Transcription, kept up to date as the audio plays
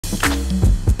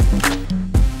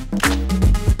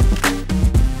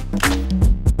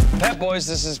Pep boys,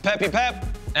 this is Peppy Pep,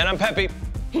 and I'm Peppy.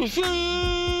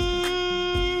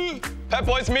 Pep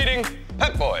boys meeting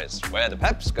Pep boys, where the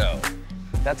peps go.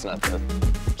 That's not the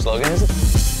slogan, is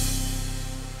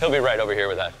it? He'll be right over here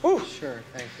with that. Whew. Sure,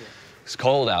 thank you. It's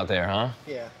cold out there, huh?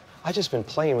 Yeah. I just been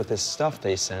playing with this stuff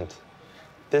they sent.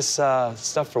 This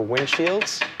stuff for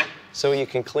windshields, so you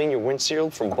can clean your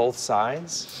windshield from both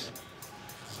sides.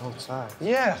 Both sides?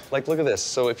 Yeah, like look at this.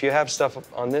 So if you have stuff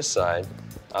on this side,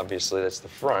 obviously that's the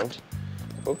front.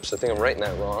 Oops, I think I'm writing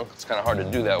that wrong. It's kind of hard to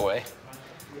do that way.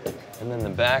 And then the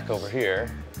back over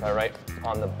here, if I write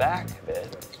on the back of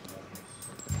it.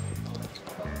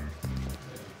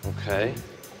 Okay.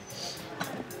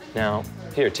 Now,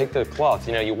 here, take the cloth.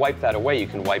 You know, you wipe that away, you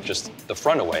can wipe just the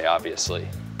front away, obviously.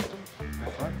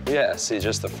 The front? Yeah, see,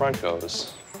 just the front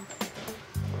goes.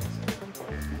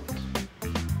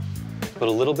 Put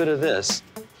a little bit of this,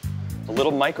 a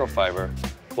little microfiber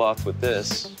cloth with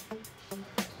this,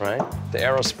 right? The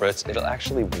aero spritz, it'll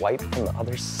actually wipe from the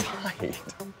other side.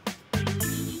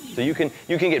 So you can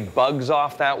get bugs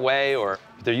off that way, or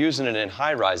they're using it in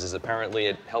high rises. Apparently,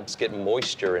 it helps get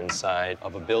moisture inside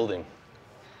of a building.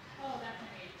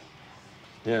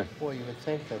 Yeah. Boy, you would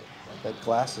think that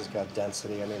glass has got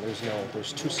density. I mean,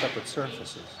 there's two separate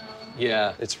surfaces.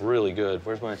 Yeah, it's really good.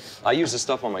 Where's my, I use this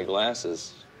stuff on my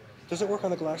glasses. Does it work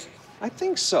on the glass? I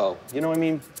think so. You know what I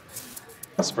mean?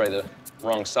 Spray the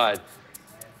wrong side.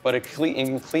 But it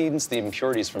cleans the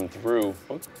impurities from through.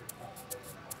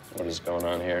 What is going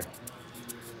on here?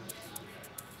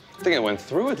 I think I went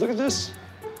through it. Look at this.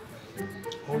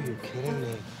 Oh, you're kidding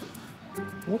me.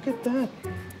 Look at that.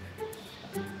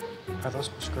 Are those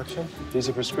prescription? These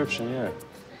are prescription, yeah.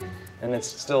 And it's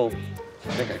still,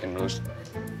 I think I can really,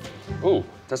 ooh,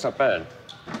 that's not bad.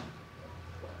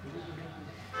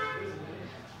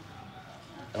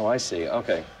 Oh, I see,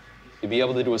 okay. You'd be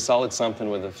able to do a solid something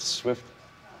with a swift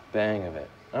bang of it.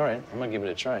 All right, I'm gonna give it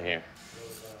a try here.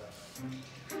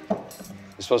 You're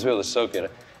supposed to be able to soak it.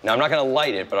 Now, I'm not gonna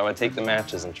light it, but I'm gonna take the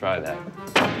matches and try that.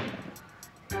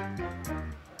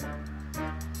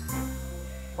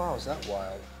 Wow, is that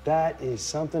wild? That is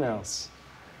something else.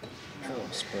 Oh,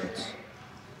 spurts.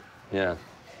 Yeah.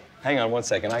 Hang on one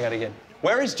second, I gotta get,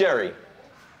 where is Jerry?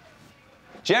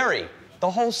 Jerry, the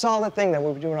whole solid thing that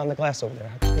we were doing on the glass over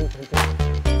there.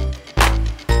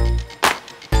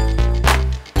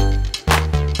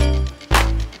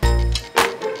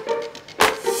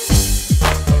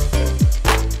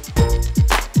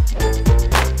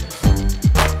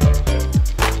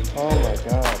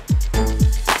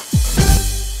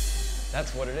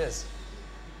 That's what it is.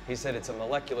 He said it's a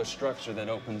molecular structure that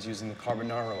opens using the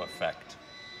Carbonaro Effect.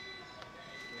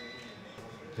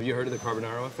 Have you heard of the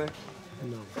Carbonaro Effect?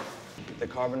 No. The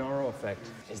Carbonaro Effect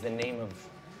is the name of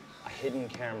a hidden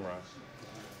camera.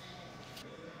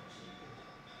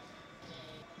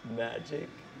 Magic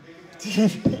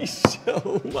TV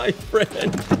show, my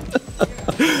friend.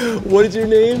 What is your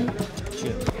name?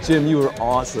 Jim. Jim, you were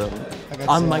awesome.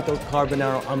 I'm Zach. Michael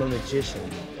Carbonaro. I'm a magician.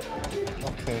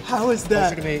 Okay. How is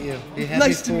that? Nice to meet you. You had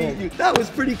Nice me to fooled. meet you. That was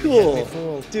pretty You cool. had me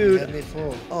fooled. Dude. You had me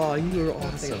fooled. Oh, you were I'm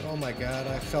awesome. thinking, oh my God,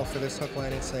 I fell for this hook,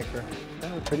 line, and sinker.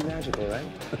 That was pretty magical, right?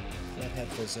 I had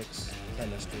physics,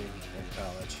 chemistry in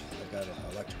college. I've got an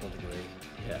electrical degree.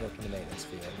 Yeah. I work in the maintenance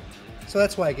field. So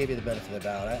that's why I gave you the benefit of the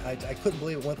doubt. I couldn't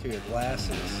believe it went through your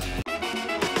glasses.